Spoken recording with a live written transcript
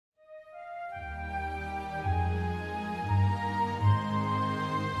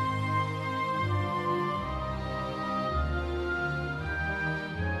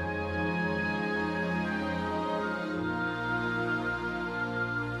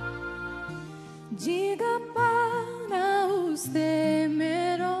Diga para os temerosos,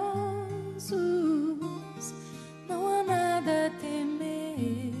 não há nada a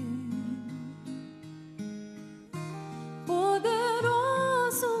temer.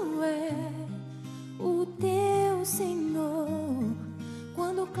 Poderoso é o teu Senhor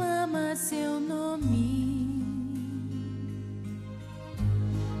quando clama seu nome.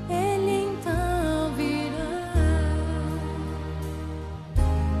 Ele então virá.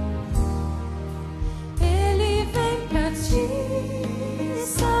 Ele vem pra te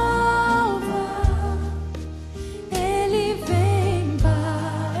salvar. Ele vem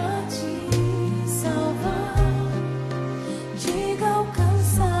para te salvar. Diga ao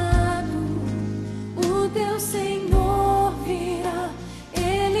cansado, o teu Senhor virá.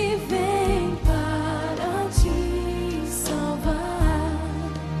 Ele vem para te salvar.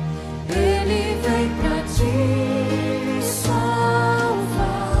 Ele vem pra te salvar.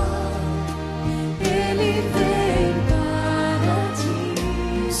 Ele vem para te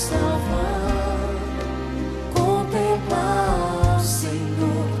salvar. Contempla o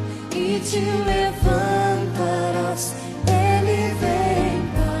Senhor e te levantarás. Ele vem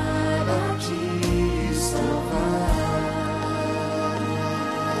para te salvar.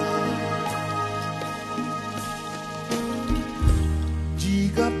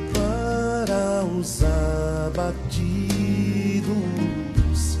 Diga para os abatidos,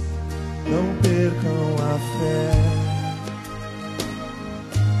 não percam a fé.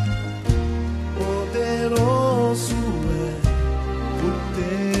 Poderoso é o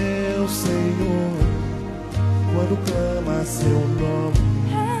teu Senhor quando clama seu nome.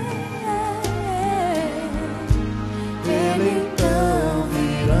 Ele então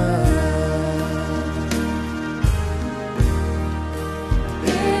virá.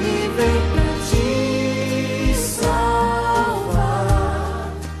 Ele vem pra te salvar.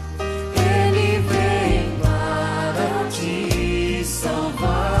 Ele vem para te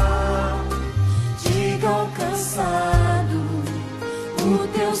salvar. Diga ao cansado, o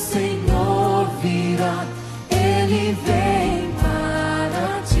teu Senhor virá. Ele vem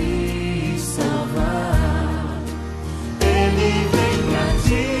para te salvar. Ele vem pra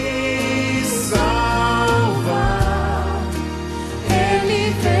te salvar. Ele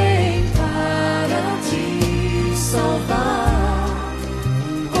vem para te salvar.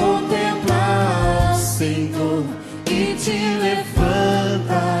 Contempla o Senhor e te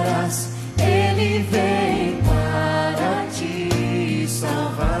levantarás. Ele vem para te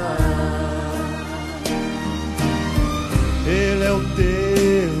salvar. Ele é o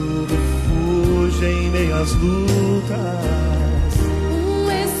teu refúgio em meio às lutas. Um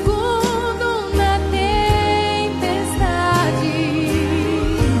escudo na tempestade.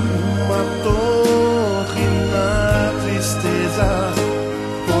 Uma torre na tristeza,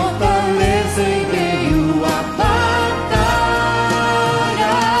 Fortaleza em meio à batalha.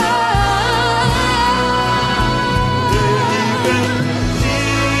 Ele vem te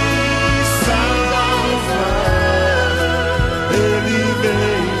salvar. Ele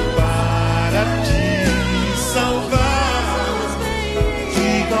vem para te salvar.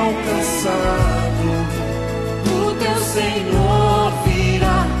 Diga ao cansado, O teu Senhor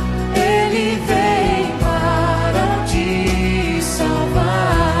virá. Ele vem para te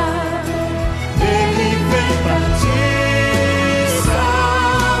salvar. Ele vem para te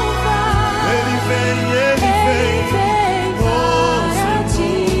salvar. ele vem Para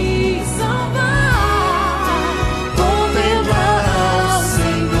te salvar. Contempla o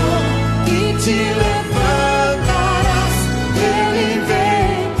Senhor e te levantarás. Ele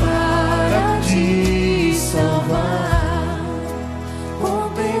vem para te salvar.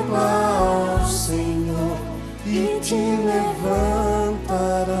 Contempla o Senhor e te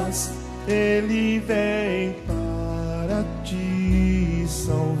levantarás. Ele vem